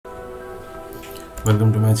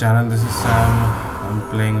Welcome to my channel. This is Sam. I'm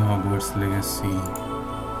playing Hogwarts Legacy.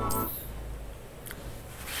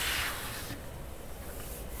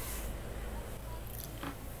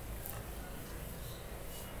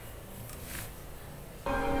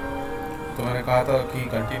 तो मैंने कहा था कि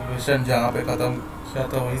कंटिन्यूएशन जहाँ पे खत्म किया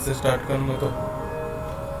था वहीं से स्टार्ट करूँगा, तो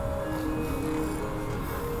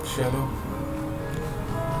चलो।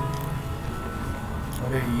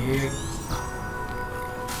 अरे ये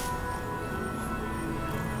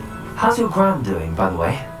How's your Gran doing, by the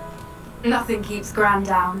way? Nothing keeps Gran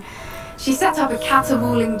down. She set up a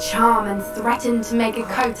caterwauling charm and threatened to make a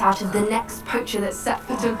coat out of the next poacher that set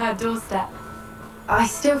foot on her doorstep. I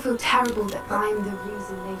still feel terrible that I'm the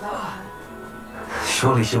reason they got her.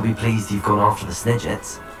 Surely she'll be pleased you've gone after the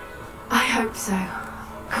Snidgets. I hope so.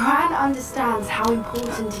 Gran understands how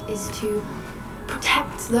important it is to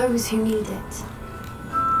protect those who need it.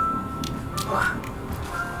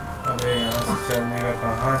 अरे यहाँ से चढ़ने का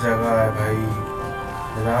कहाँ जगह है भाई?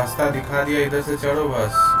 रास्ता दिखा दिया, इधर से चढ़ो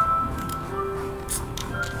बस।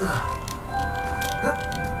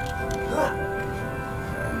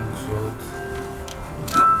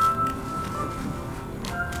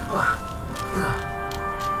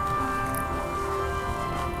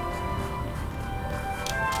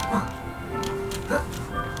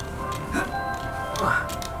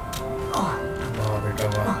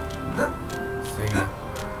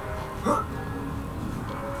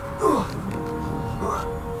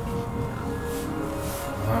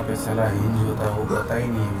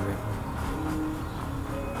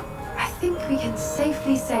 I think we can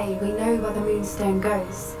safely say we know where the moonstone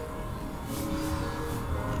goes.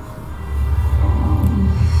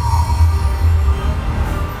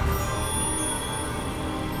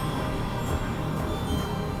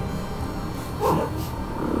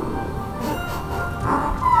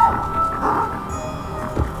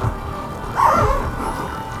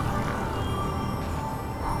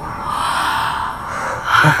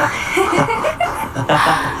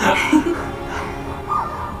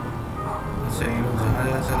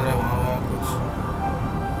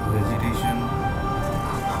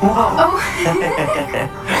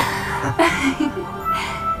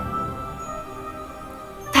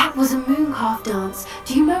 That was a mooncalf dance.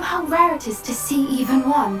 Do you know how rare it is to see even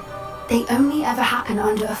one? They only ever happen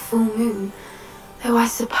under a full moon. Though I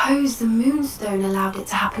suppose the moonstone allowed it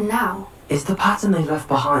to happen now. Is the pattern they left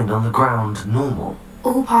behind on the ground normal?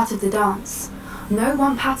 All part of the dance. No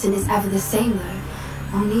one pattern is ever the same though.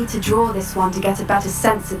 I'll need to draw this one to get a better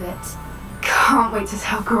sense of it. Can't wait to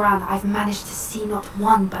tell Gran I've managed to see not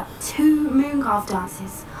one but two mooncalf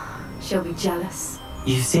dances. She'll be jealous.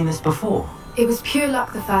 You've seen this before? It was pure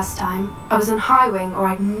luck the first time. I was on Highwing or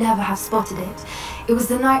I'd never have spotted it. It was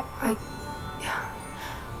the night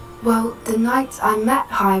the night I met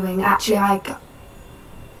Highwing, actually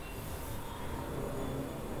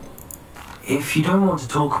If you don't want to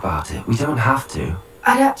talk about it, we don't have to.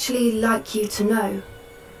 I'd actually like you to know.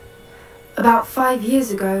 About 5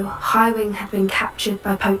 years ago, Highwing had been captured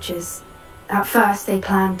by poachers. At first they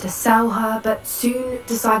planned to sell her, but soon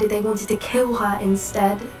decided they wanted to kill her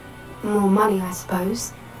instead. More money, I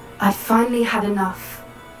suppose. I finally had enough.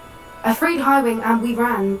 I freed Highwing and we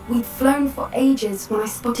ran. We'd flown for ages when I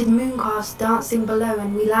spotted mooncalves dancing below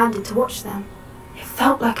and we landed to watch them. It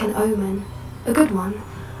felt like an omen. A good one.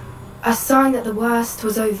 A sign that the worst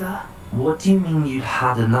was over. What do you mean you'd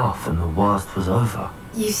had enough and the worst was over?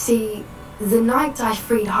 You see, the night I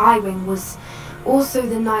freed Highwing was also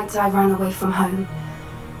the night I ran away from home.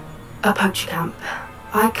 A poacher camp.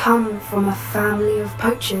 I come from a family of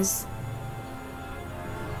poachers.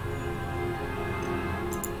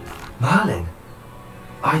 Merlin?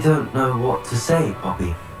 I don't know what to say,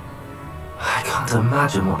 Poppy. I can't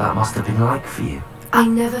imagine what that must have been like for you. I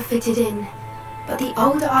never fitted in, but the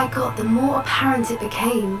older I got, the more apparent it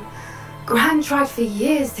became. Gran tried for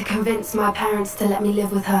years to convince my parents to let me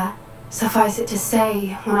live with her. Suffice it to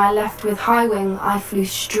say, when I left with Highwing, I flew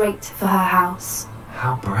straight for her house.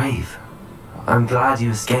 How brave. I'm glad you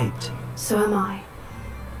escaped. So am I.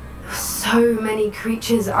 There were so many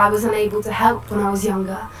creatures I was unable to help when I was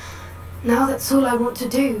younger. Now that's all I want to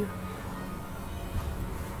do.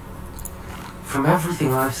 From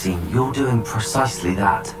everything I've seen, you're doing precisely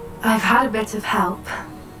that. I've had a bit of help.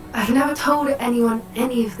 I've never told anyone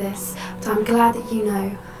any of this, but I'm glad that you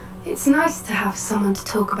know. It's nice to have someone to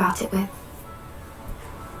talk about it with.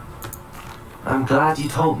 I'm glad you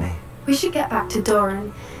told me. We should get back to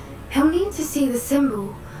Doran. He'll need to see the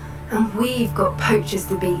symbol, and we've got poachers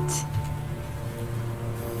to beat.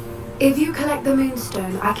 If you collect the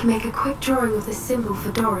moonstone, I can make a quick drawing of the symbol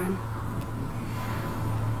for Doran.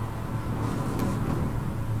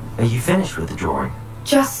 Are you finished with the drawing?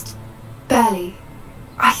 Just barely.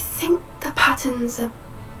 I think the pattern's a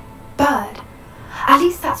bird. At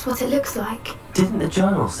least that's what it looks like. Didn't the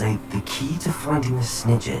journal say the key to finding the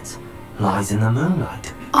Snidget lies in the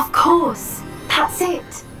moonlight? Of course. That's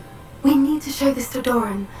it. We need to show this to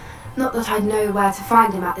Doran. Not that I'd know where to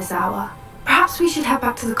find him at this hour. Perhaps we should head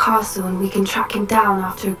back to the castle and we can track him down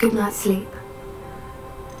after a good night's sleep.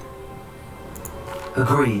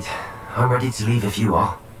 Agreed. I'm ready to leave if you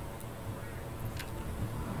are.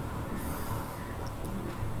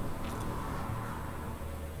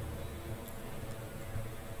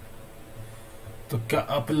 तो क्या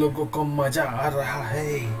आप लोगों को मजा आ रहा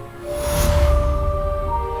है?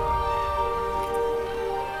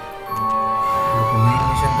 Main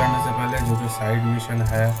mission करने से पहले जो साइड मिशन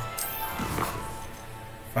है,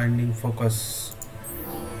 फाइंडिंग फोकस,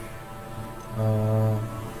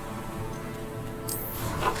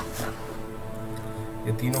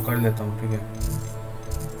 ये तीनों कर लेता हूँ, ठीक है?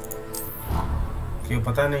 क्यों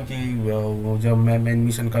पता नहीं कि जब मैं मेन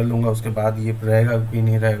मिशन कर लूँगा उसके बाद ये रहेगा कि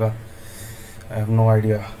नहीं रहेगा. I have no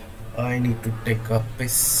idea. I need to take a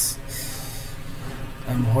piss.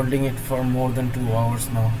 I'm holding it for more than 2 hours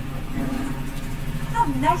now. How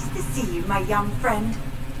nice to see you, my young friend.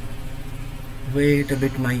 Wait a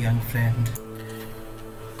bit, my young friend.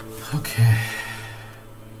 Okay.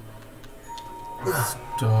 Let's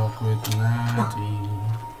talk with Natty.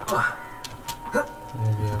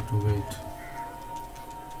 Maybe I have to wait.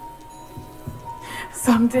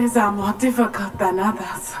 Some days are more difficult than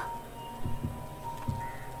others.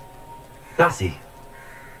 Natty,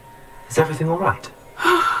 is everything all right?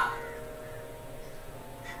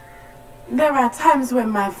 There are times when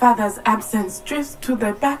my father's absence drifts to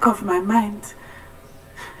the back of my mind,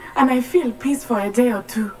 and I feel peace for a day or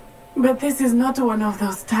two. But this is not one of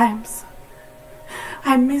those times.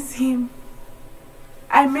 I miss him.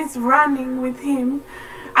 I miss running with him.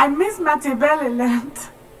 I miss Matibeleland.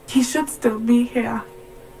 He should still be here.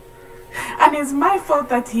 And it's my fault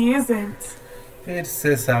that he isn't. फिर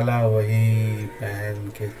से साला वही बहन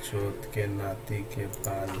के चोट के नाती के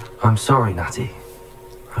बाल. I'm sorry, Natty.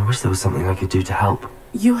 I wish there was something I could do to help.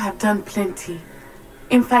 You have done plenty.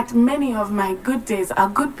 In fact, many of my good days are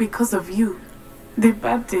good because of you. The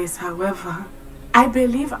bad days, however, I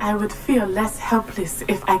believe I would feel less helpless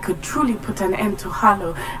if I could truly put an end to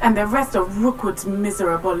Harlow and the rest of Rookwood's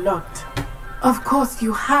miserable lot. Of course,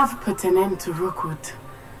 you have put an end to Rookwood,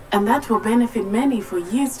 and that will benefit many for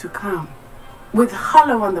years to come. With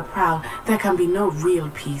Harlow on the prowl, there can be no real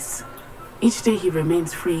peace. Each day he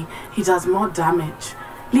remains free, he does more damage,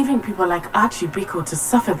 leaving people like Archie Bickle to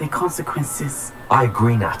suffer the consequences. I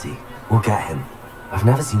agree, Natty. We'll get him. I've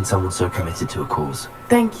never seen someone so committed to a cause.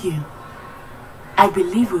 Thank you. I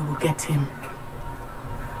believe we will get him.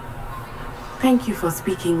 Thank you for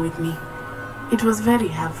speaking with me. It was very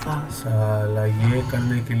helpful. साला ये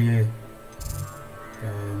करने के लिए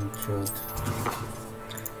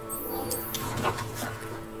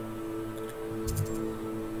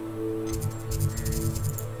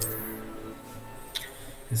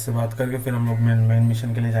इससे बात करके फिर हम लोग मेन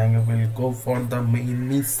मिशन के लिए जाएंगे. We'll go for the main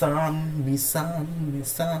mission. There's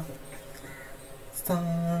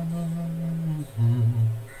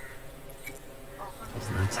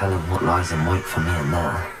no telling what lies in wait for me in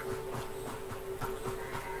there.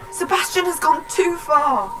 Sebastian has gone too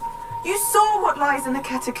far. You saw what lies in the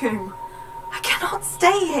catacomb. I cannot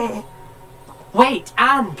stay here. Wait,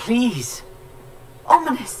 Anne, please.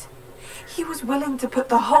 Ominous. He was willing to put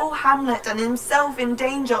the whole hamlet and himself in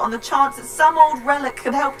danger on the chance that some old relic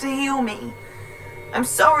could help to heal me. I'm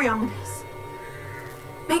sorry, Ominous.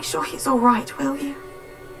 Make sure he's all right, will you?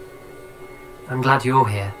 I'm glad you're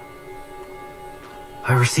here.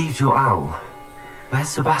 I received your owl. Where's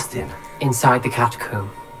Sebastian? Inside the catacomb.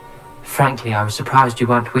 Frankly, I was surprised you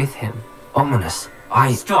weren't with him. Ominous,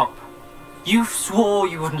 Stop! You swore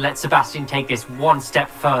you wouldn't let Sebastian take this one step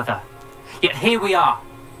further. Yet here we are.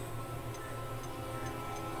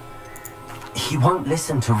 He won't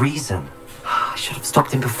listen to reason. I should have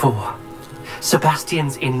stopped him before.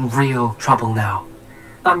 Sebastian's in real trouble now.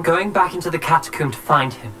 I'm going back into the catacomb to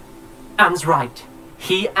find him. Anne's right.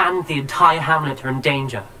 He and the entire hamlet are in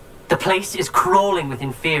danger. The place is crawling with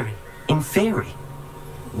Inferi. Inferi?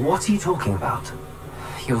 What are you talking about?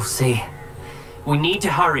 You'll see. We need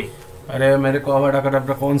to hurry. अरे मेरे को अब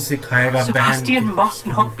अगर कौन सिखाएगा? Sebastian must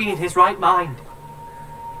not be in his right mind.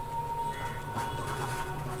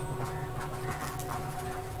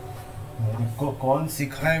 मेरे को कौन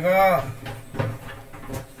सिखाएगा?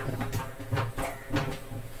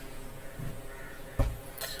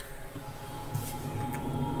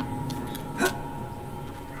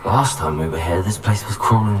 Last time we were here, this place was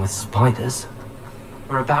crawling with spiders.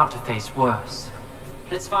 We're about to face worse.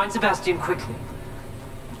 Let's find Sebastian quickly.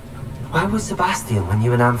 Where was Sebastian when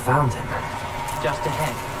you and Anne found him? Just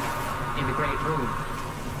ahead, in the great room.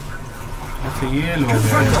 अच्छा ये लोग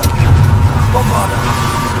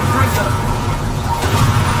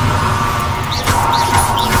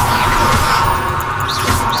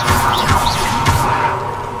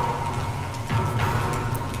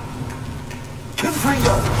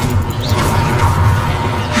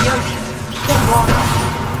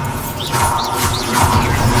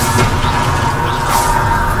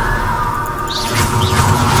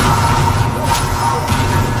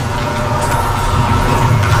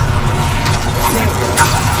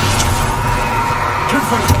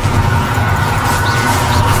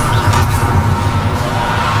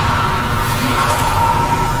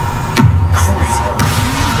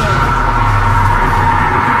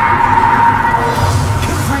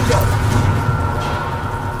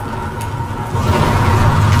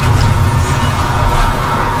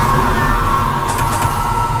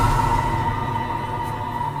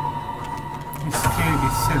हैं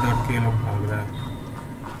इससे डर के लोग भाग रहा है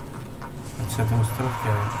अच्छा तो उस तरफ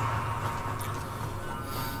क्या है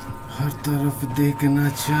हर तरफ देखना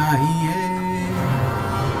चाहिए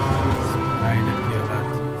राइडर की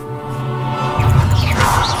औलाद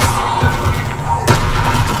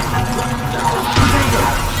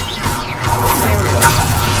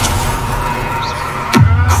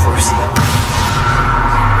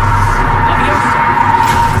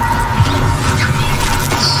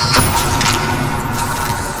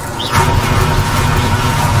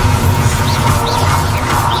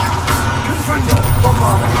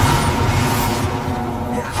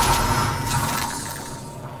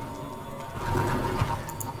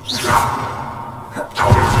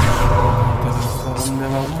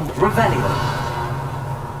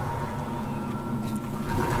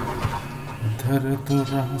इधर तो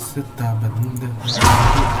रास्ता बंद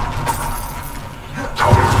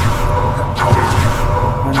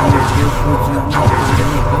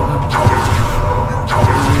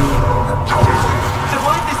There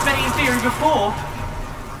weren't this many in theory before.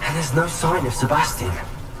 And there's no sign of Sebastian.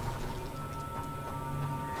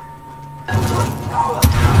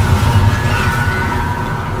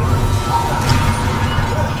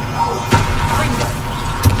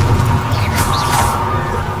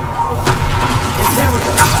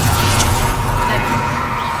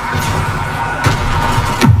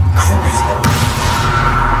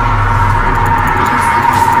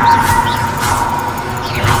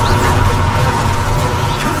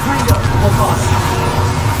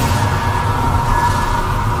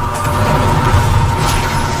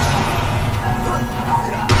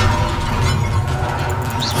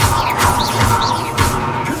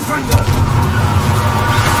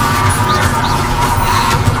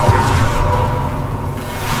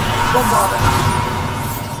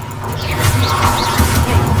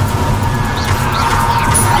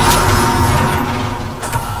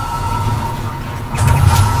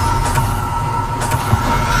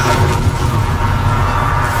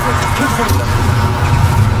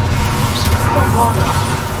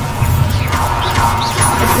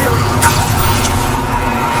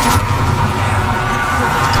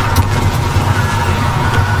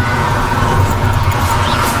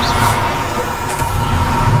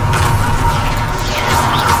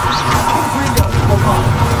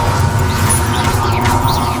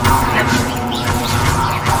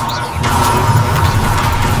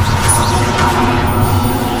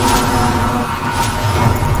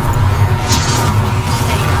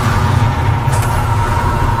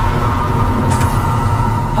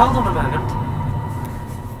 Hold on a moment.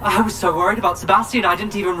 I was so worried about Sebastian I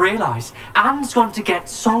didn't even realise. Anne's gone to get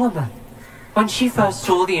Solomon. When she first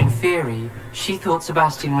saw the Inferi, she thought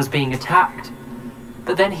Sebastian was being attacked.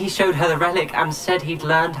 But then he showed her the relic and said he'd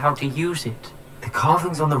learned how to use it. The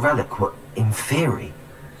carvings on the relic were Inferi,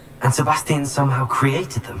 and Sebastian somehow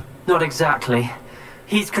created them. Not exactly.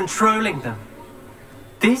 He's controlling them.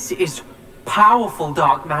 This is powerful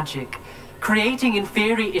dark magic. Creating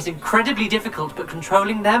Inferi is incredibly difficult, but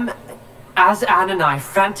controlling them... As Anne and I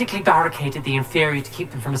frantically barricaded the Inferi to keep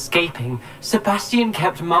them from escaping, Sebastian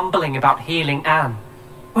kept mumbling about healing Anne.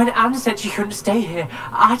 When Anne said she couldn't stay here,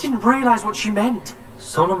 I didn't realise what she meant.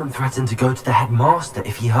 Solomon threatened to go to the headmaster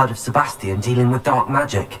if he heard of Sebastian dealing with dark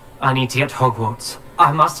magic. I need to get to Hogwarts.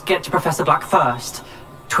 I must get to Professor Black first.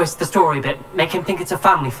 Twist the story a bit, make him think it's a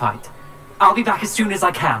family fight. I'll be back as soon as I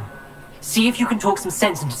can. See if you can talk some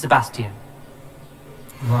sense into Sebastian.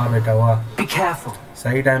 वाह बेटा वाह Be careful.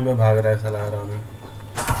 सही time पे भाग रहा है साला रानी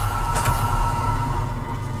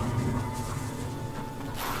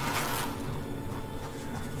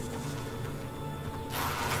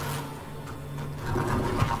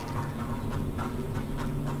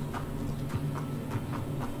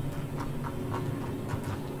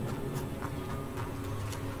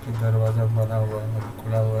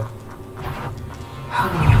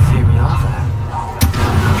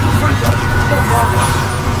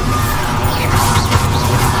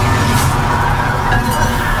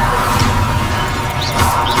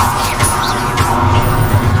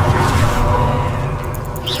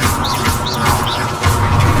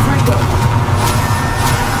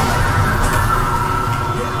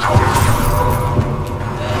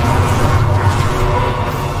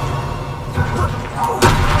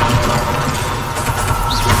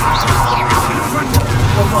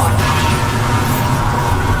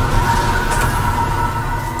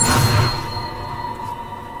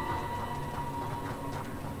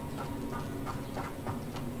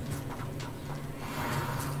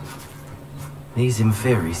These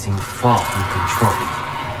Inferi seem far from controlled.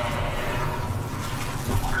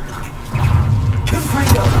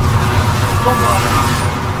 Confringo!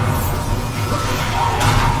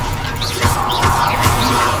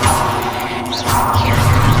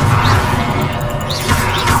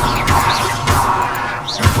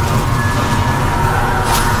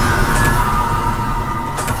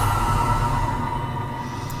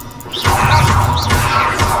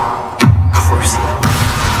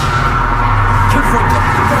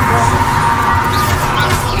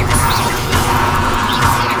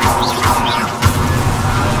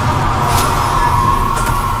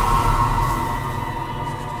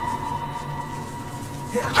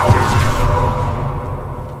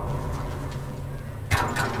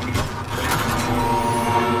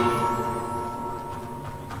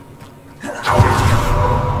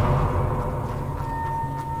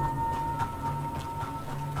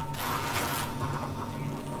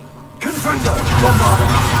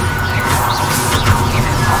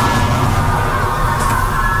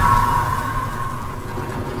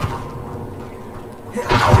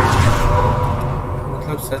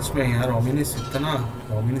 मतलब सच में यार ओमिनिस इतना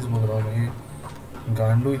ओमिनिस बोल रहा हूँ मैं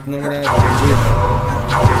गांडू इतना बड़ा है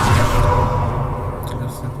चलो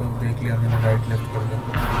से तो देख लिया मैंने राइट लेफ्ट कर दिया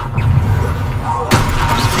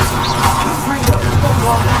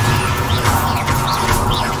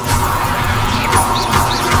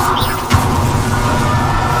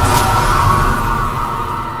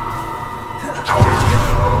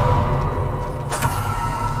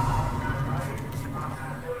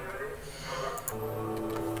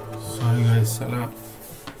साला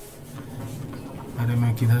अरे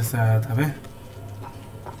मैं किधर से आया था बे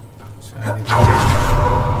शायद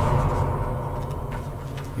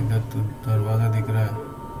इधर तो दरवाजा दिख रहा है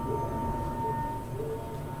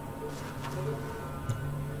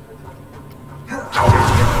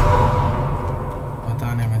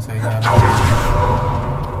पता नहीं मैं सही जा रहा हूँ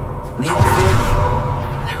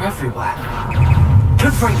They're everywhere.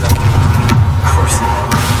 Confront them. Of course they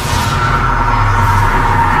are.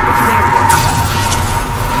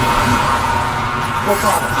 What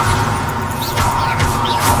are they?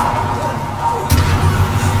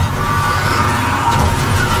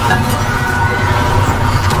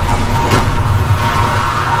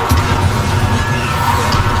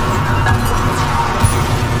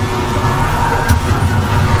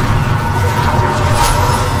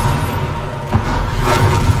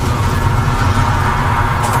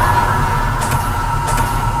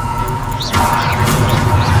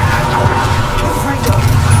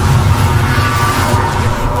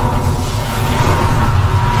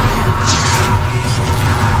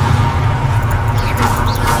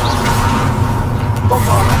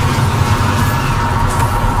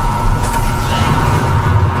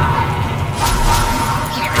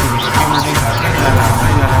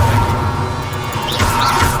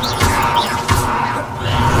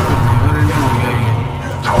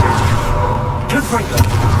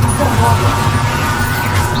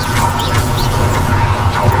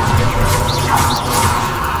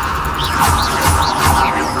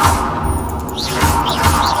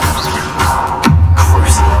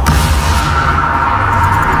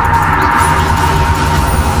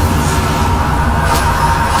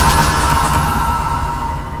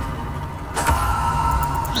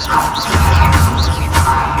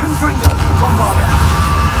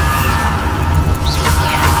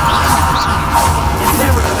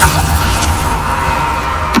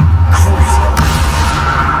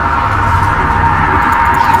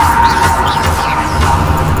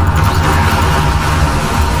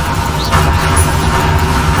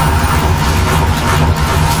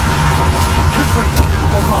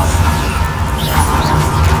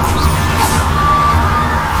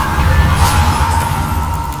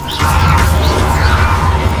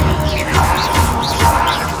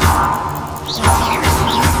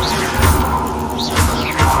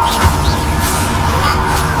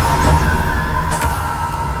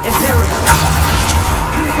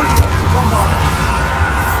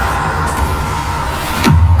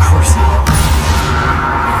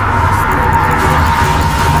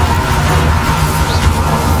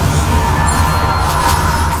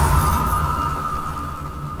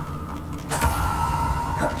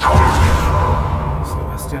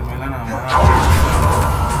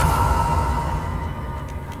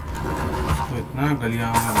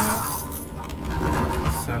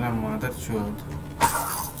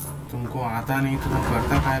 तुमको आता नहीं तो तुम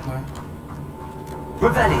करता काय को है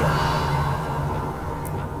Revelio.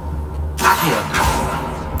 Accio.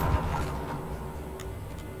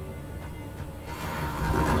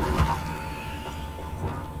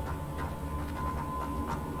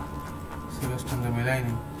 सेबेस्टियन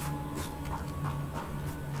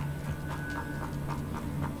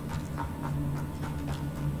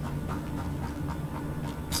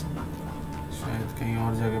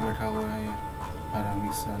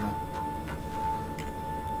साला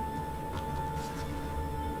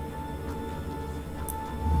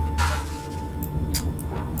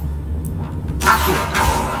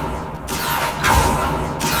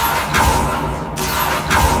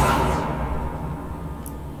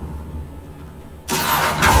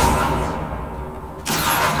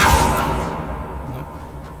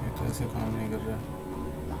काम नहीं कर रहा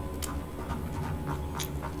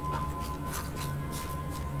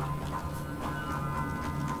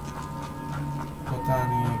पता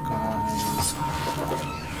नहीं कहाँ है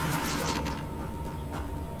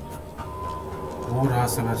वो रहा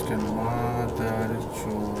समझ के मादर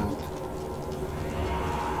चोट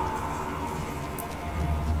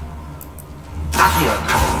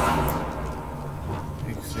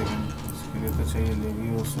एक सेकंड इसके लिए तो चाहिए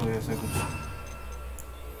लेवियोसा ऐसा कुछ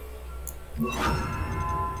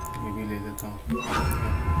ये भी ले लेता हूँ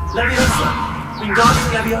Leviosa! Wingardium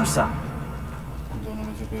Leviosa! दोनों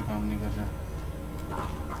में से कोई काम नहीं कर रहा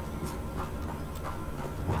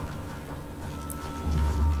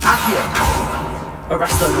Accio!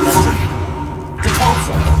 Arresto Momentum!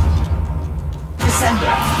 Depulso!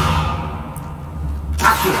 Descender!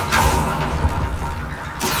 Accio!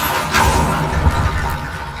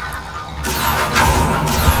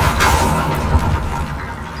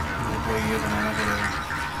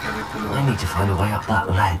 I need to find a way up that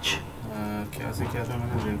ledge. कैसे क्या था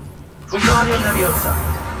मैंने Wingardium Leviosa!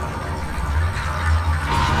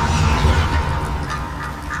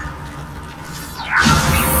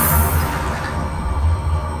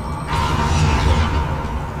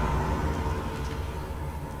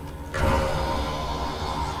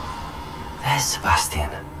 There's Sebastian.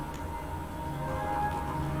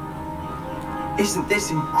 Isn't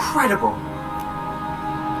this incredible?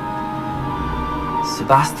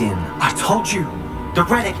 Sebastian, I told you! The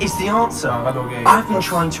relic is the answer! पागल हो गए I've been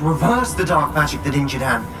trying to reverse the dark magic that injured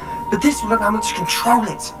Anne, but this will allow me to control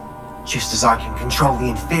it! Just as I can control the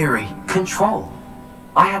Inferi. control.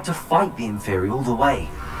 I had to fight the Inferi all the way.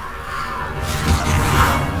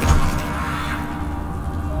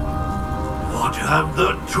 What have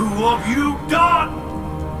the two of you done?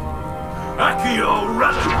 Accio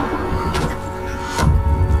Relic!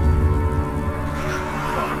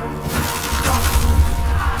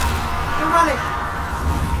 The relic!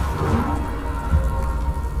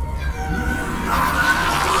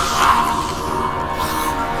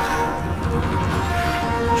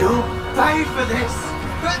 You'll pay for this!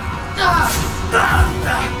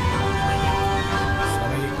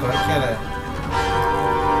 साला ये कर क्या रहा है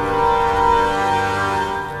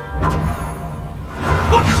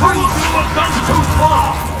The two of you have gone too far!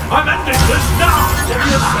 I'm ending this now!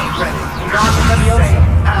 Wingardium Leviosa!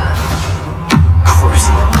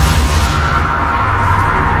 Crucible!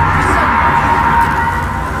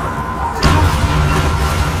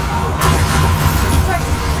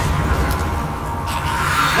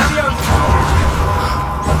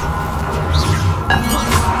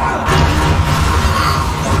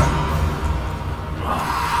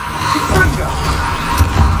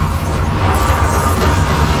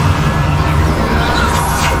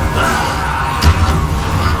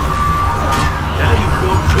 There you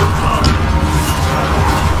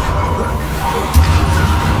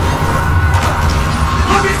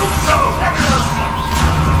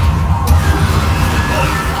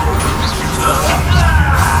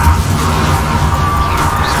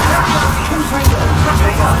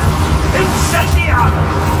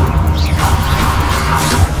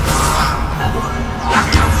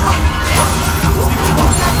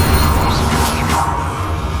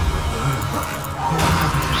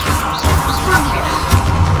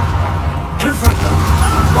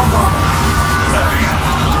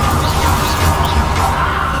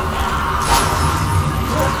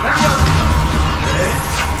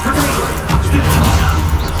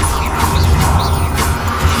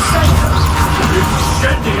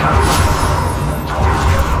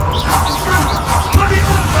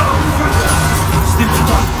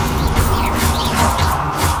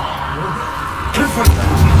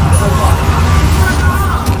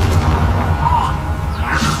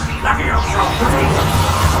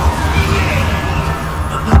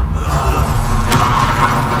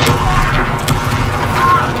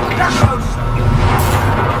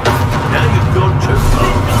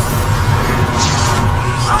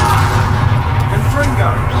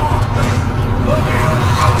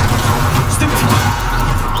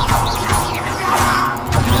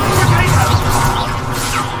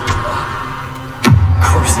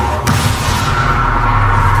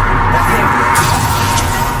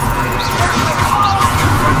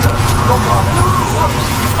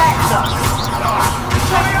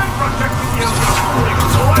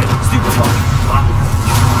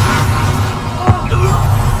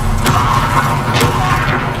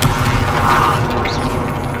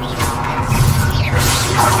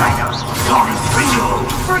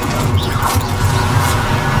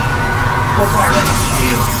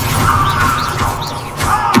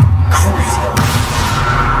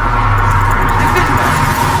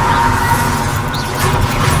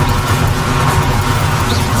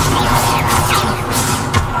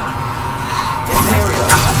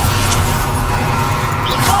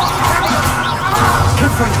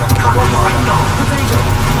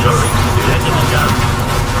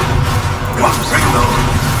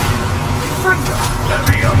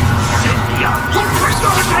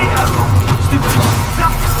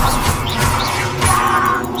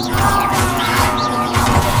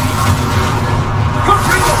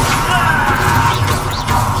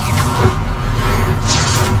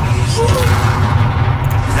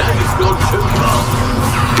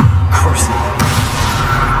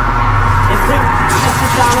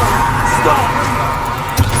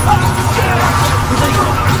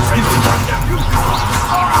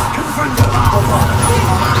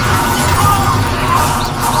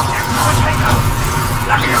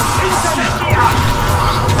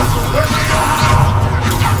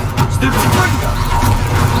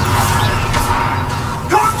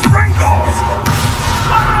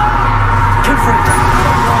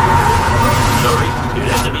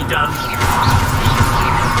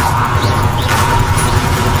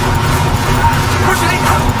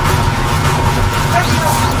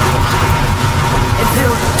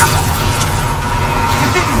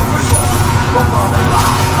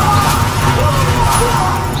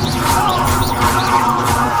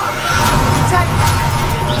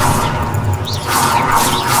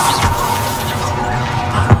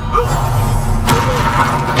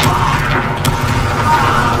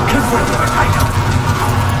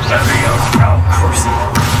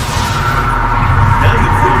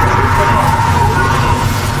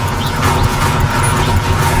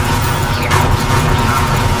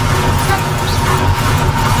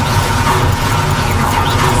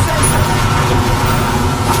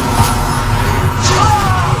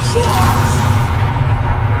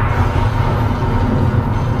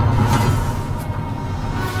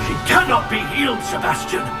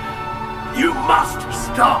Sebastian. You must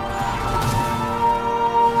stop.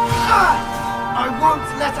 I won't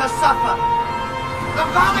let her suffer. The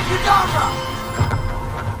Kedavra!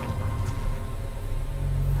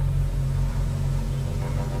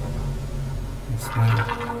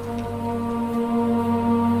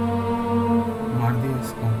 मार दिया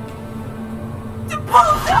इसको।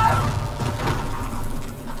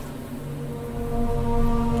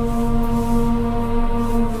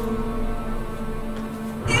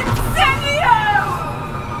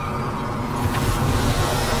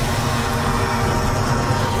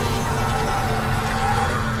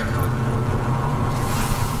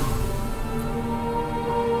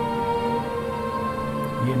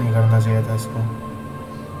 ये नहीं करना चाहिए था इसको।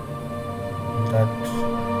 That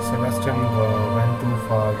Sebastian went too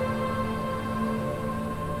far.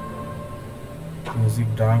 Using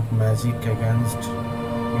dark magic against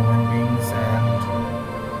human beings and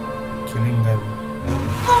killing them.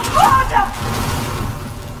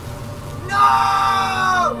 No!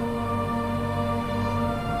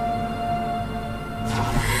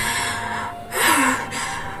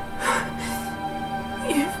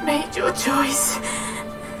 You've made your choice.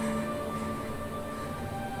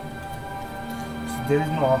 There is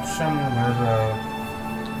no option where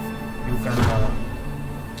you can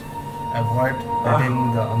avoid hitting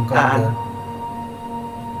the uncle there.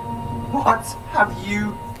 What have you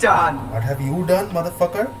done? What have you done,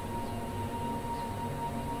 motherfucker?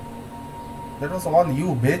 That was on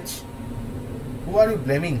you, bitch. Who are you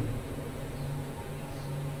blaming?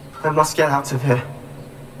 I must get out of here.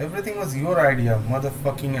 Everything was your idea,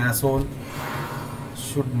 motherfucking asshole.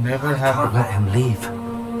 Should never have. Can't let him leave.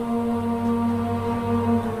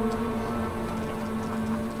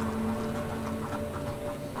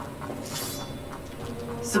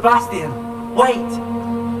 Sebastian, wait!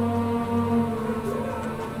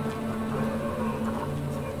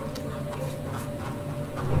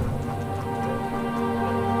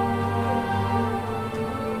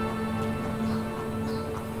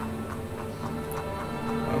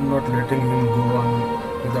 I'm not letting him go on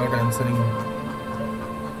without answering.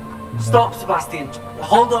 Stop, Sebastian.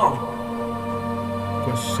 Hold on.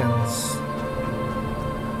 Questions.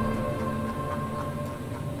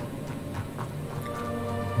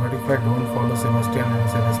 What if I don't follow Sebastian and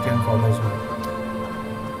Sebastian follows me?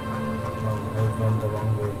 No, I've gone the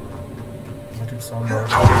wrong way. But it's all right.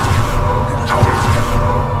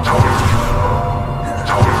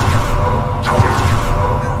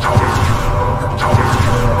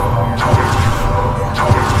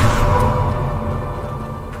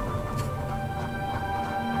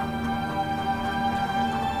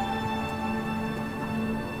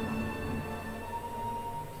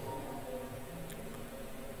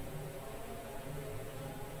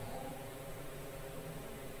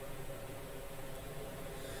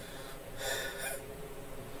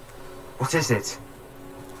 What is it?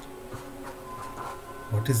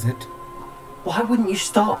 What is it? Why wouldn't you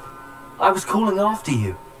stop? I was calling after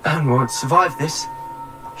you. Anne won't survive this.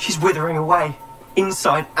 She's withering away,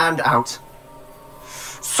 inside and out.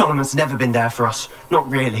 Solomon's never been there for us, not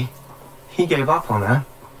really. He gave up on her.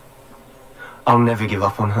 I'll never give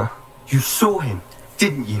up on her. You saw him,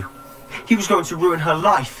 didn't you? He was going to ruin her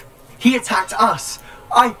life. He attacked us.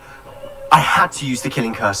 I had to use the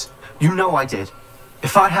killing curse. You know I did.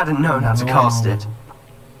 If I hadn't known how to cast it.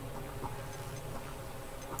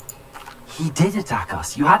 He did attack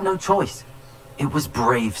us. You had no choice. It was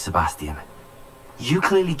brave, Sebastian. You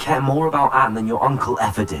clearly care more about Anne than your uncle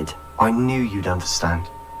ever did. I knew you'd understand.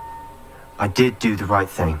 I did do the right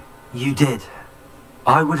thing. You did.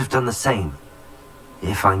 I would have done the same.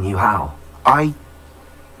 If I knew how. I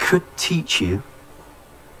could teach you.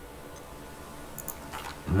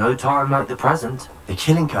 No time like the present. The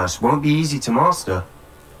killing curse won't be easy to master.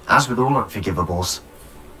 As with all unforgivables,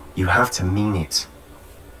 you have to mean it.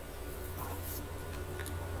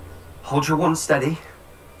 Hold your wand steady.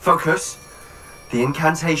 Focus. The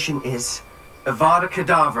incantation is Avada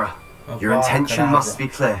Kedavra. Your intention must be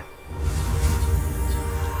clear.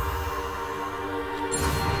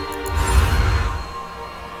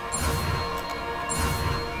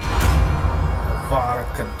 Avada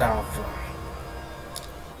Kedavra.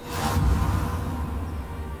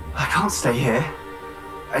 I can't stay here.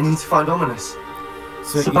 I need to find Ominous.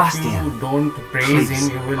 So Sebastian, if you don't praise please, him,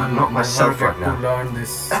 you will I'm not myself never right get to now. learn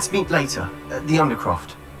this. Let's meet later at the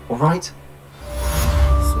Undercroft. All right? So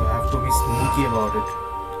I have to be sneaky about it.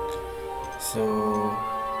 So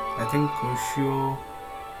I think Crucio,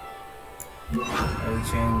 I'll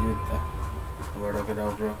change with Avada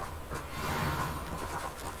Kedavra.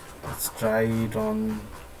 Let's try it on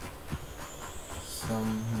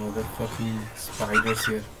some motherfucking spiders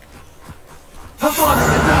here. Avada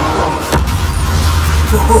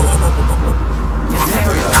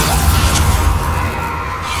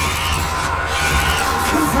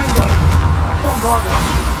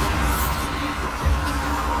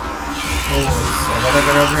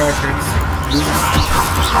Kedavra takes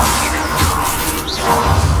time to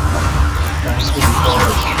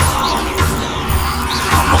recover.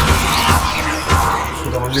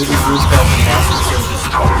 Should only be used as a master skill.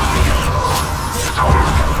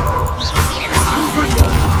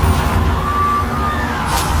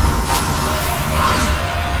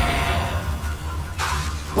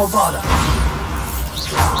 Bovada.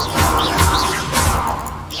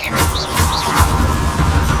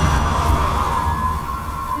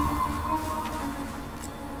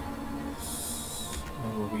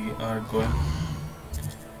 We are going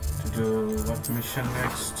to do what mission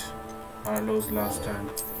next? Harlow's last time.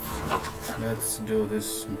 Let's do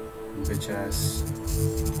this bitch ass.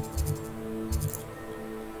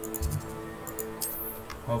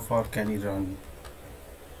 How far can he run?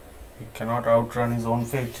 He cannot outrun his own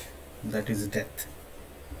fate. That is death.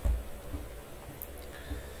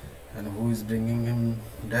 And who is bringing him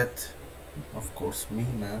death? Of course me,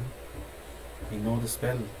 man. You know the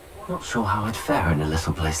spell. Not sure how I'd fare in a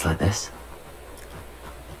little place like this.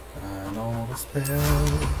 I know the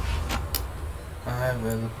spell. I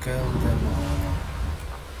will kill them all.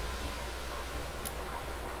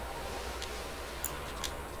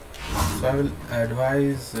 So I will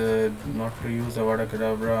advise not to use Avada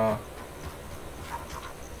Kedavra.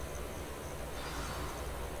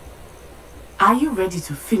 Are you ready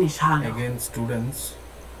to finish Harlow? Against students.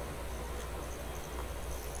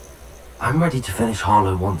 I'm ready to finish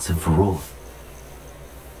Harlow once and for all.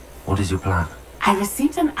 What is your plan? I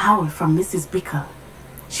received an owl from Mrs. Bickle.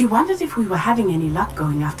 She wondered if we were having any luck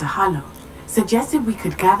going after Harlow. Suggested we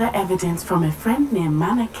could gather evidence from a friend near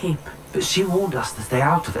Manor Cape. But she warned us to stay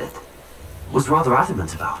out of it. Was rather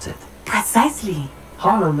adamant about it. Precisely.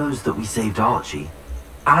 Harlow knows that we saved Archie,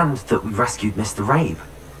 and that we rescued Mr. Rabe.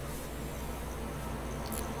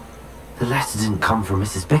 The letter didn't come from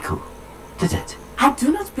Mrs. Bickle, did it? I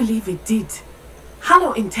do not believe it did.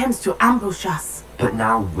 Harlow intends to ambush us. But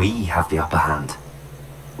now we have the upper hand.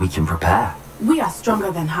 We can prepare. We are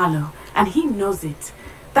stronger than Harlow, and he knows it.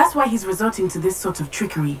 That's why he's resorting to this sort of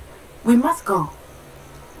trickery. We must go.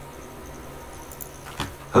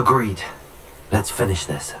 Agreed. Let's finish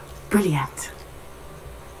this. Brilliant.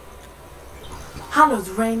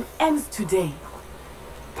 Harlow's reign ends today.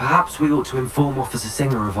 Perhaps we ought to inform Officer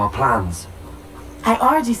Singer of our plans. I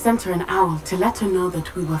already sent her an owl to let her know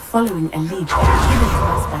that we were following a lead given to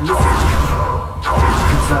us by Mrs.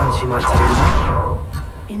 Concerned she might tell you that?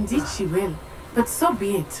 Indeed she will, but so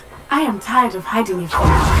be it. I am tired of hiding it from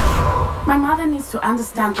her. My mother needs to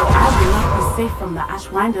understand that I will not be safe from the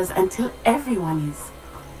Ashwinders until everyone is.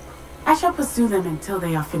 I shall pursue them until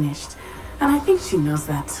they are finished, and I think she knows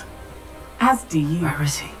that. As do you. Where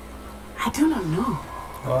is he? I do not know.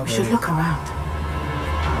 Oh, We should look around.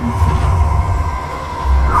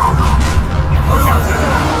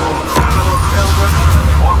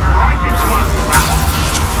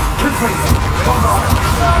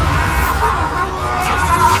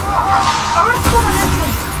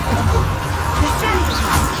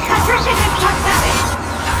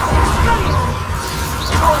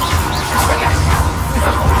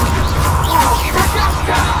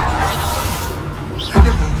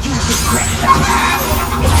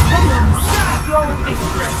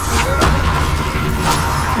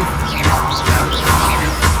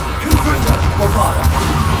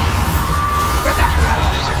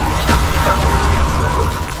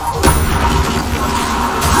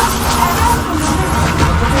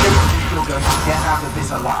 Get out of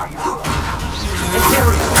this alive.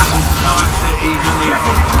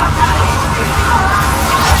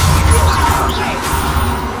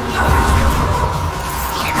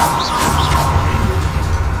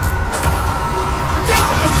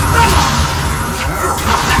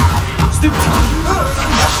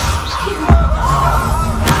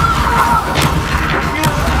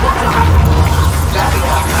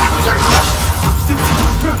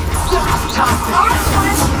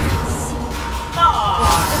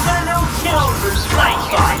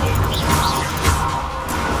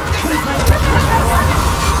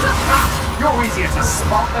 You're easier to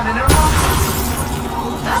spot than an arrow.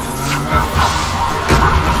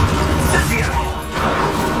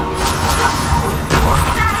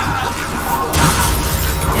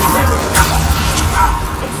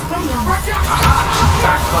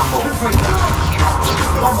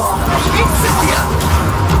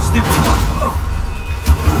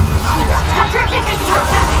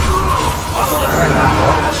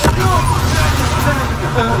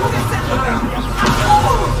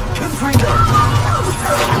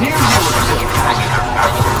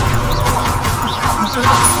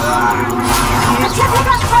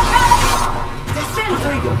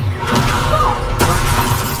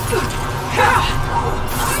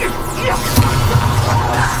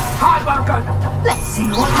 Let's see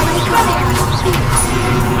what happens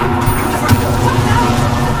running.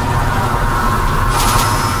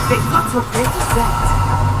 They've got to a greater set.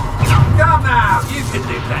 Come now, you can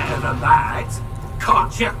do better than that,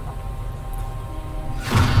 can't you?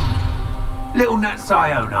 Little Nats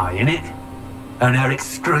Ione, innit? And her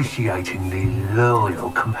excruciatingly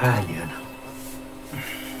loyal companion.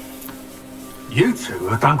 You two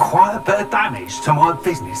have done quite a bit of damage to my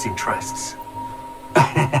business interests.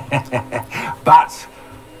 But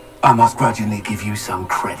I must grudgingly give you some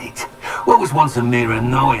credit. What was once a mere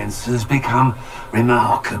annoyance has become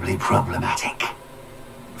remarkably problematic.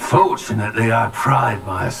 Fortunately, I pride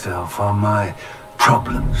myself on my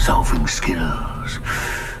problem-solving skills.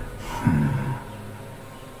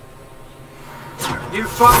 You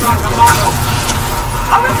fought like a model!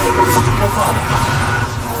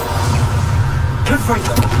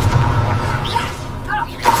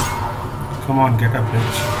 Come on, get up,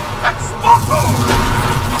 bitch.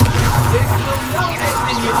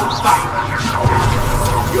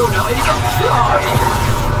 You're not even trying!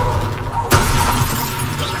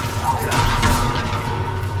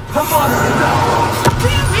 Come on, Do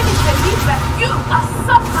you really believe that you are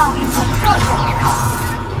somehow in control?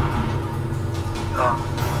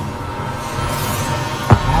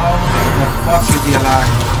 How the fuck is he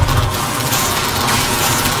alive?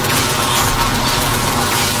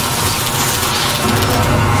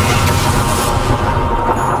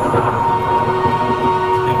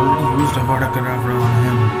 They already used a Vodakadabra on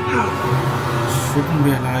him. Shouldn't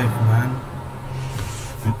be alive, man.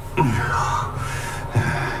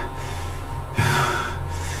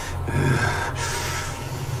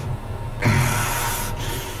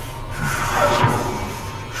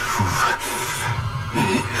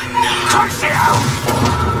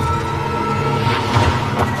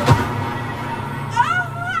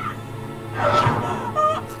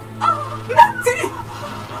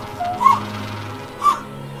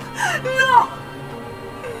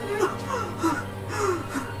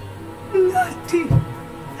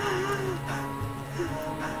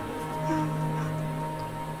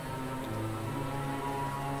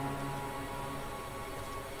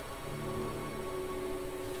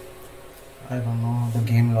 I don't know the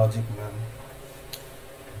game logic, man.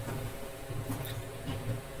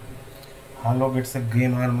 Hollow gets a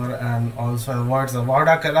game armor and also avoids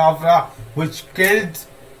Avada Kedavra, which killed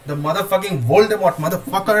the motherfucking Voldemort,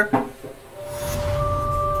 motherfucker.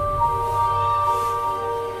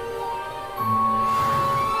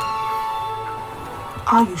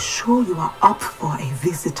 Are you sure you are up for a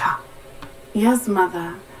visitor? Yes,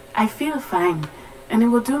 Mother. I feel fine. and it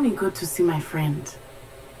will do me good to see my friend.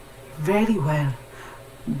 Very well.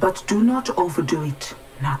 But do not overdo it,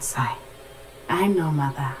 Natsai. I know,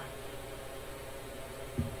 Mother.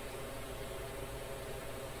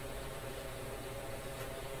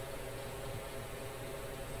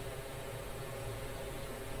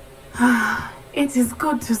 It is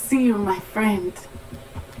good to see you, my friend.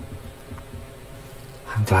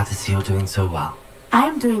 I'm glad to see you're doing so well. I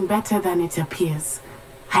am doing better than it appears.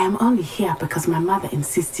 I am only here because my mother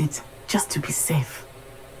insisted, just to be safe.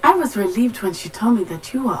 I was relieved when she told me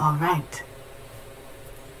that you were all right.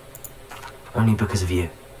 Only because of you.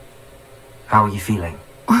 How are you feeling?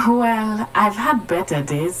 Well, I've had better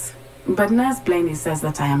days, but Nurse Blaney says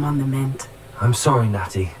that I am on the mend. I'm sorry,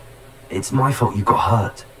 Natty. It's my fault you got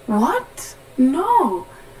hurt. What? No.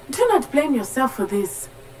 Do not blame yourself for this.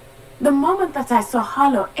 The moment that I saw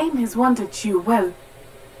Harlow aim his wand at you, well...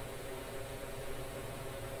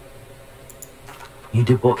 You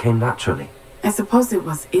did what came naturally. I suppose it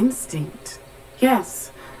was instinct.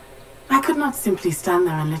 Yes. I could not simply stand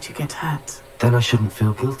there and let you get hurt. Then I shouldn't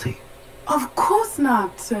feel guilty. Of course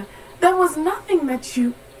not. There was nothing that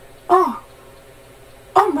you... Oh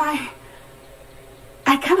my...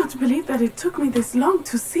 I cannot believe that it took me this long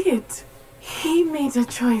to see it. He made a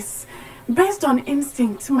choice based on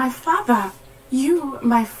instinct. My father, you,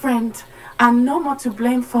 my friend, are no more to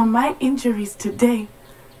blame for my injuries today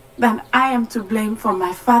than I am to blame for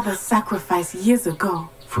my father's sacrifice years ago.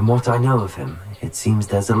 From what I know of him, it seems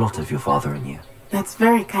there's a lot of your father in you. That's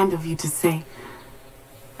very kind of you to say.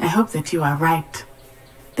 I hope that you are right.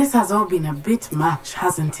 This has all been a bit much,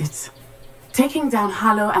 hasn't it? Taking down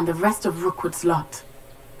Harlow and the rest of Rookwood's lot.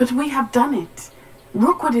 But we have done it.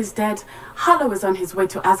 Rookwood is dead, Harlow is on his way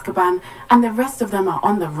to Azkaban, and the rest of them are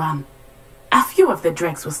on the run. A few of the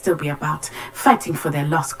dregs will still be about, fighting for their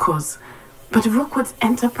lost cause. But Rookwood's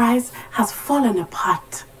enterprise has fallen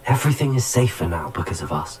apart. Everything is safer now because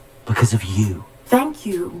of us. Because of you. Thank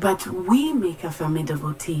you, but we make a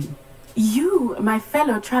formidable team. You, my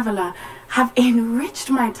fellow traveler, have enriched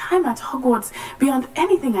my time at Hogwarts beyond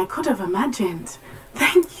anything I could have imagined.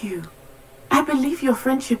 Thank you. I believe your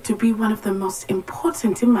friendship to be one of the most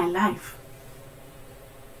important in my life.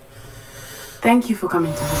 Thank you for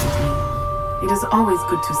coming to visit me. It is always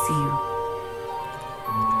good to see you.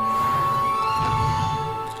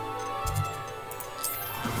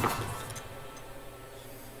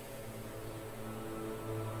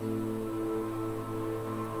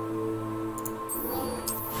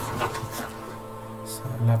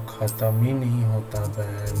 साला खत्म ही नहीं होता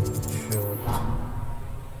बहन।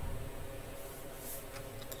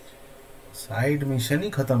 Side mission ही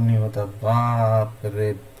खत्म नहीं होता। बाप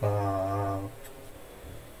रे बाप,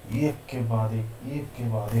 एक के बाद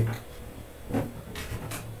एक।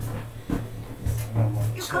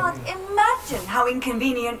 You can't imagine how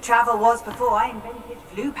inconvenient travel was before I invented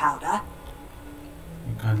flu powder.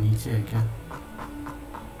 कहाँ नीचे है क्या?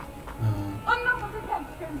 Another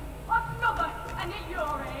redemption! Another! And at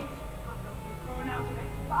your age! I've not been thrown out of it,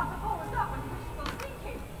 but I suppose that was wishful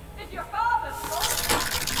thinking. It's your father's fault.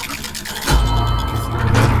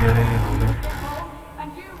 And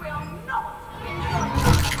you will not enjoy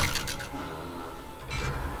it.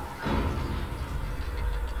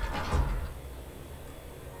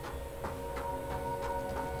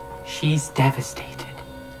 She's devastated.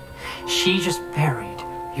 She just buried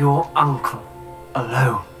your uncle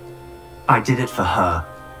alone. I did it for her.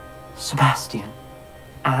 Sebastian,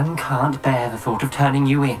 Anne can't bear the thought of turning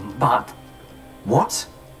you in, but... What?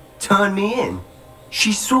 Turn me in?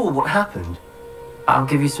 She saw what happened. I'll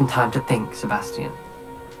give you some time to think, Sebastian.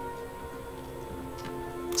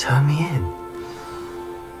 Turn me in?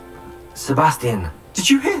 Sebastian! Did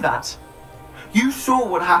you hear that? You saw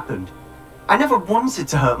what happened. I never wanted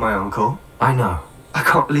to hurt my uncle. I know. I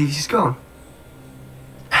can't believe he's gone.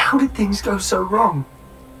 How did things go so wrong?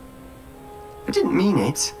 I didn't mean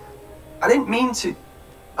it. I didn't mean to...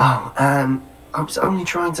 Oh, Anne, I was only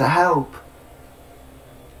trying to help.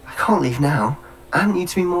 I can't leave now. Anne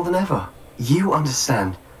needs me more than ever. You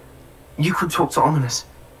understand. You could talk to Ominous.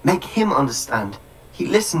 Make him understand. He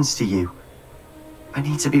listens to you. I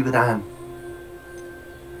need to be with Anne.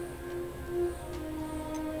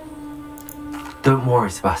 Don't worry,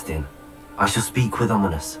 Sebastian. I shall speak with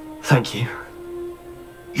Ominous. Thank you.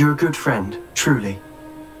 You're a good friend, truly.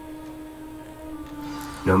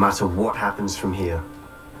 No matter what happens from here,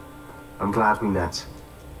 I'm glad we met.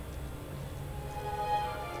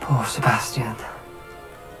 Poor Sebastian.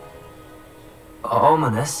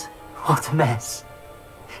 Ominous? What a mess.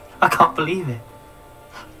 I can't believe it.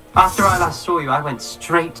 After I last saw you, I went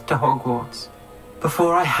straight to Hogwarts.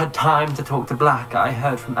 Before I had time to talk to Black, I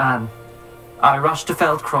heard from Anne. I rushed to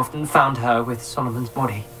Feldcroft and found her with Solomon's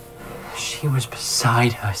body. She was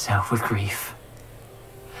beside herself with grief.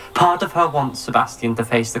 Part of her wants Sebastian to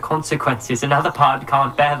face the consequences, another part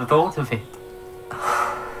can't bear the thought of it.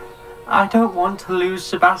 I don't want to lose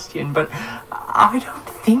Sebastian, but I don't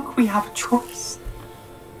think we have a choice.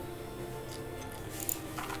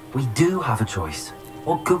 We do have a choice.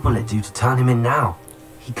 What good will it do to turn him in now?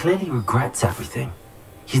 He clearly regrets everything.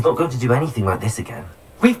 He's not going to do anything like this again.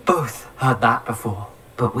 We've both heard that before.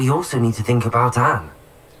 But we also need to think about Anne.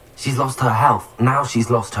 She's lost her health, now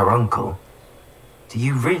she's lost her uncle. Do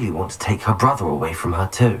you really want to take her brother away from her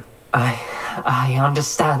too? I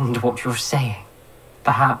understand what you're saying.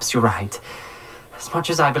 Perhaps you're right. As much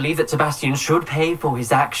as I believe that Sebastian should pay for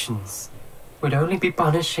his actions, we'd only be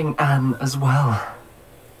punishing Anne as well.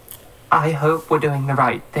 I hope we're doing the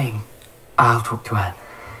right thing. I'll talk to Anne.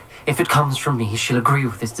 If it comes from me, she'll agree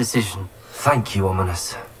with this decision. Thank you,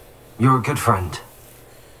 Ominous. You're a good friend.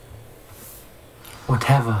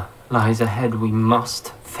 Whatever lies ahead, we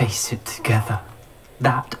must face it together.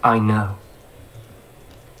 That I know.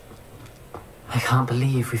 I can't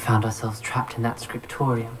believe we found ourselves trapped in that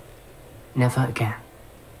scriptorium. Never again.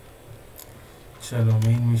 Chalo,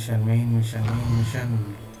 main mission.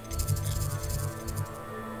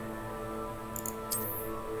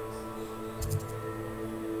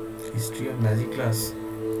 History of magic class.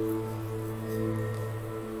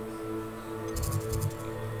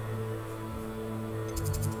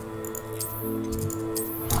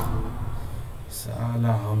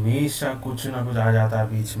 साला हमेशा कुछ ना कुछ आ जाता है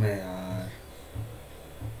बीच में यार.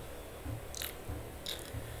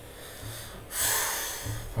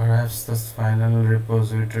 Perhaps the final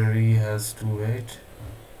repository has to wait.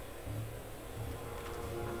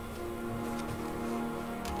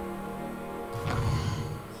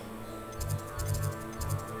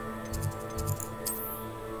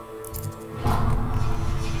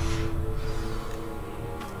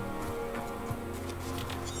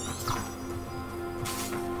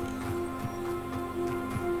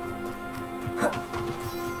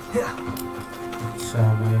 अच्छा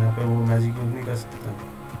मैं यहाँ पे वो मैजिक यूज नहीं कर सकता.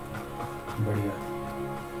 बढ़िया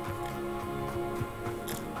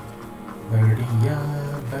बढ़िया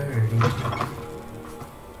बढ़िया.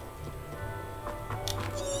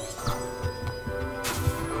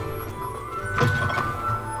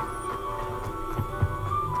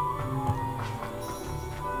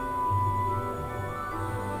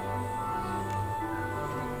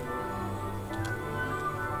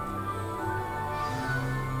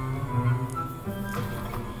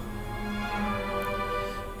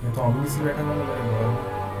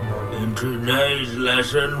 In today's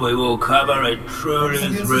lesson, we will cover a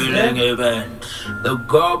truly thrilling event. The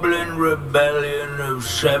Goblin Rebellion of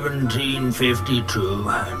 1752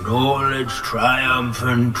 and all its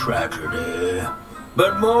triumphant tragedy.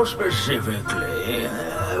 But more specifically,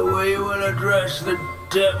 we will address the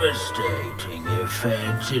devastating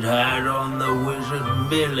effects it had on the wizard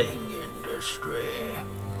milling industry.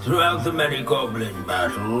 Throughout the many goblin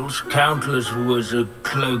battles, countless wizard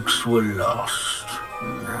cloaks were lost.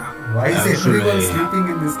 Why is everyone sleeping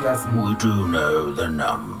in this class? We do know the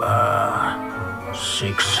number.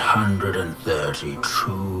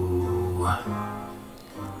 632.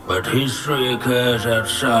 But history occurs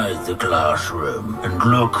outside the classroom. And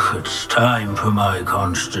look, it's time for my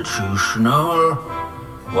constitutional.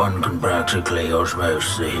 One can practically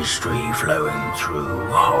osmose the history flowing through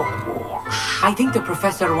Hogwarts. I think the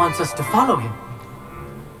professor wants us to follow him.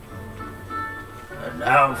 And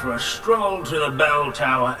now for a stroll to the bell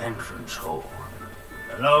tower entrance hall.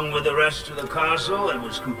 Along with the rest of the castle, it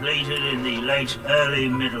was completed in the early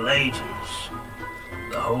Middle Ages.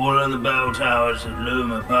 The hall and the bell towers that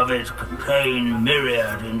loom above it contain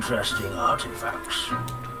myriad interesting artifacts.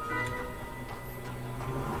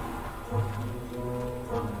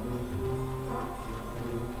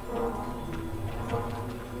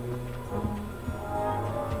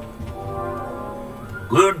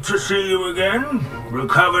 Good to see you again.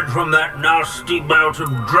 Recovered from that nasty bout of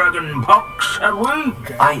dragon pox, have we?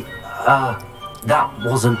 That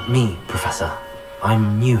wasn't me, Professor.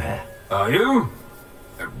 I'm new here. Are you?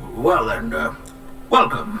 Well then,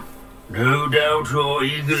 welcome. No doubt you're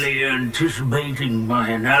eagerly anticipating my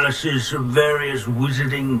analysis of various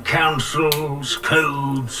wizarding councils,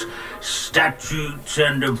 codes, statutes,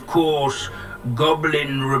 and of course,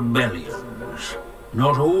 goblin rebellions.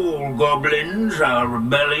 Not all goblins are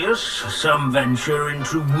rebellious. Some venture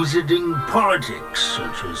into wizarding politics,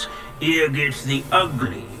 such as Eargit the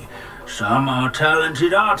Ugly. Some are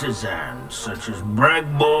talented artisans, such as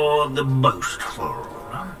Bragbor the Boastful.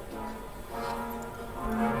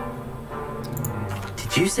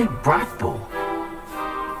 Did you say Bradball?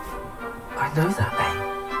 I know that name.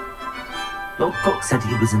 Lord Puck said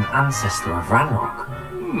he was an ancestor of Ranrock.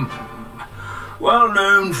 Well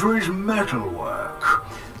known for his metalwork.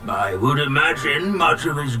 I would imagine much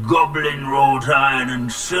of his goblin wrought iron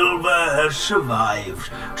and silver has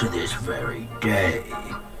survived to this very day.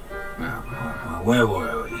 Where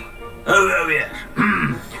were we? Oh yes.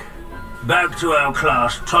 Back to our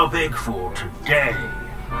class topic for today.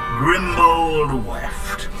 Grimbold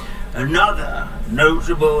Weft. Another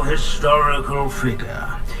notable historical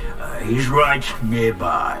figure. He's right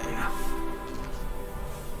nearby.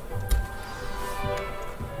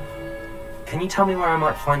 Can you tell me where I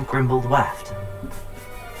might find Grimbold Weft?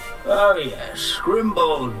 Oh yes,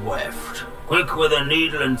 Grimbold Weft. Quick with a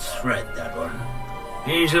needle and thread, that one.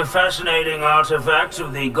 He's a fascinating artifact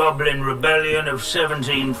of the Goblin Rebellion of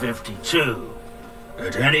 1752.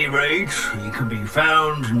 At any rate, he can be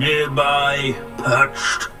found nearby,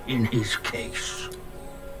 perched in his case.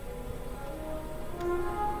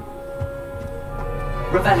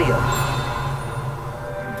 Revelio.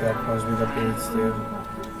 That must be the page there.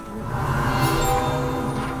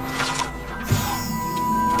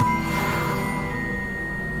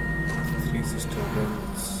 Three Sister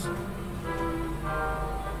Bells.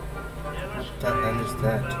 What the hell is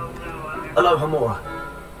that? Hello, Hamora.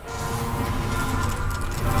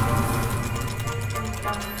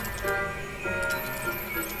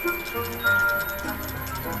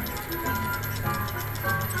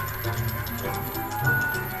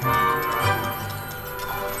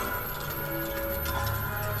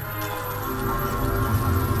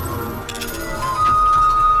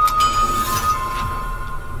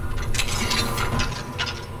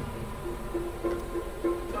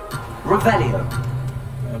 Revelio.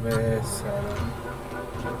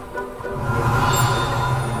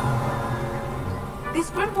 This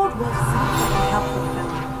Grimbold Wolf sounds like a helpful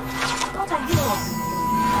fellow. Not a hero.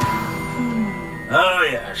 Oh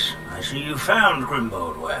yes, I see you found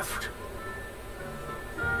Grimbold Weft.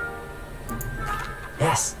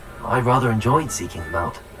 Yes, I rather enjoyed seeking them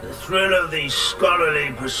out. The thrill of the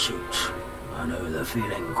scholarly pursuit. I know the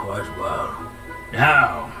feeling quite well.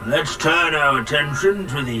 Now, let's turn our attention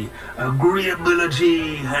to the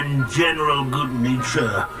agreeability and general good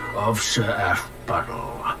nature of Sir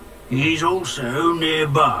Athbuttle. He's also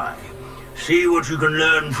nearby. See what you can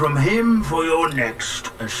learn from him for your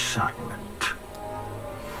next assignment.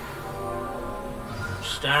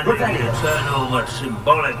 Standing eternal but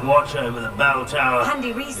symbolic watch over the bell tower.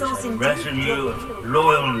 Handy resource indeed. Retinue of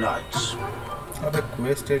loyal knights. Have a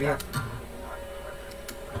quest area.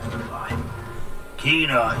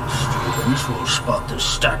 Keen-eyed students will spot the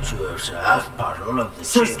statue of Sir Athbuttle of the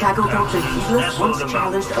Sir Chief Skaggledog the Captain Heedless nestled once among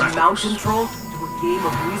challenged the a ranks. mountain troll to a game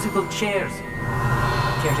of musical chairs.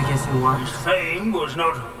 Care to guess who won? His fame was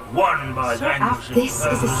not won by vanquishing This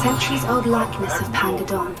is a centuries-old likeness of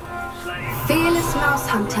Pangadon. Fearless mouse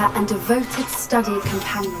hunter and devoted study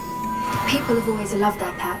companion. People have always loved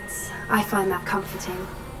their pets. I find that comforting.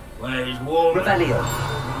 Where his warm Revelio.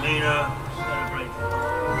 demeanor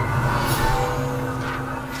celebrated.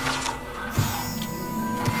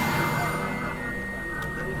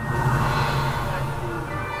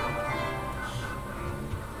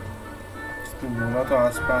 पूरा तो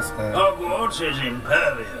आसपास है. Hogwarts is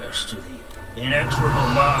impervious to the inexorable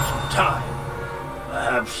march of time.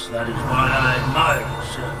 Perhaps that is why I admire it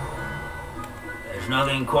so. There's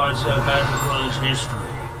nothing quite so magical as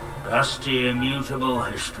history. Dusty, immutable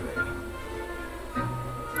history.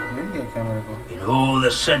 In all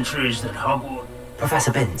the centuries that Hogwarts...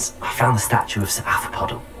 Professor Binns, I found the statue of Sir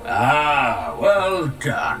Athbuttle. Ah, well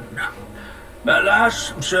done.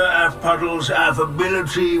 Alas, Sir Athbuttle's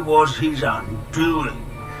affability was his undoing.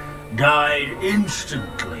 Died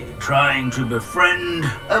instantly trying to befriend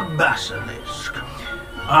a basilisk.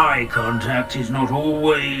 Eye contact is not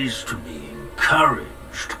always to be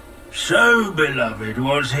encouraged. So beloved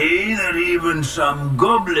was he that even some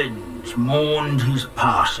goblins mourned his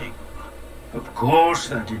passing. Of course,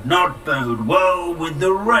 that did not bode well with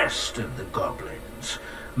the rest of the goblins,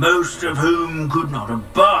 most of whom could not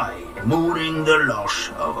abide mourning the loss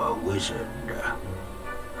of a wizard.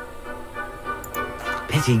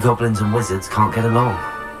 Pity goblins and wizards can't get along.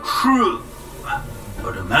 True,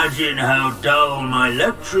 but imagine how dull my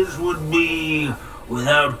lectures would be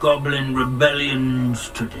without goblin rebellions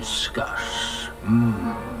to discuss.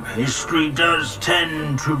 History does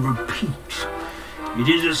tend to repeat. It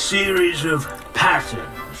is a series of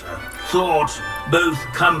patterns, a thought both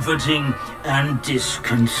comforting and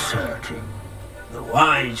disconcerting. The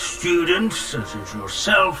wise students, such as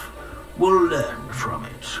yourself, will learn from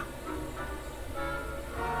it.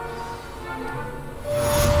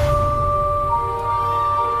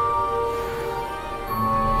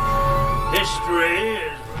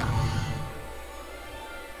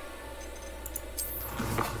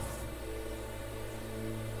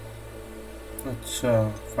 अच्छा,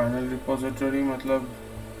 final repository मतलब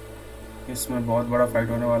इसमें बहुत बड़ा fight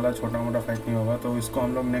होने वाला, छोटा मोटा fight नहीं होगा, तो इसको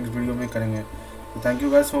हम लोग नेक्स्ट वीडियो में करेंगे. Thank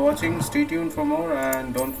you guys for watching. Stay tuned for more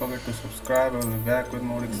and don't forget to subscribe. I will be back with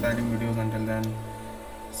more exciting videos. Until then,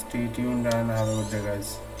 stay tuned and have a good day,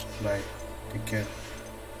 guys. Bye. Take care.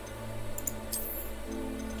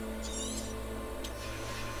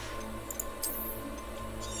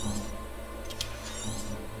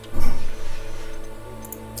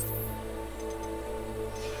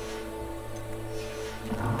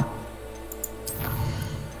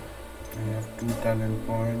 I have 2 talent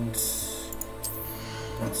points.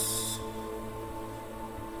 Yes.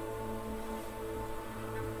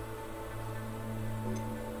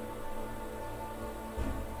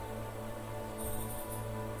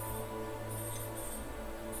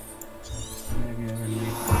 Maybe I will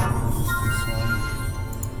make this one.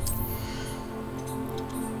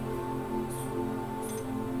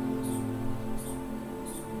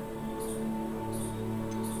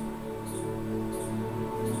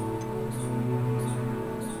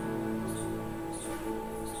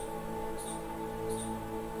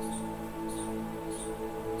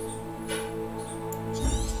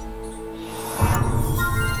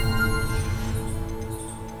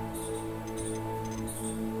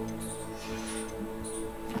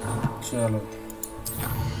 Chalo.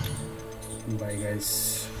 Bye guys.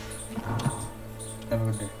 Have a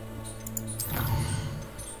good day.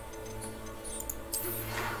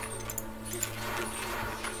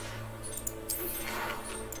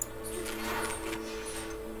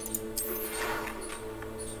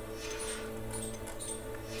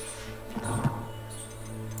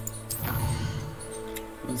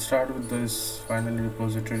 We'll start with this final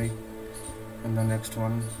repository and the next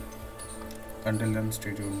one. Until then,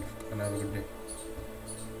 stay tuned and have a good day.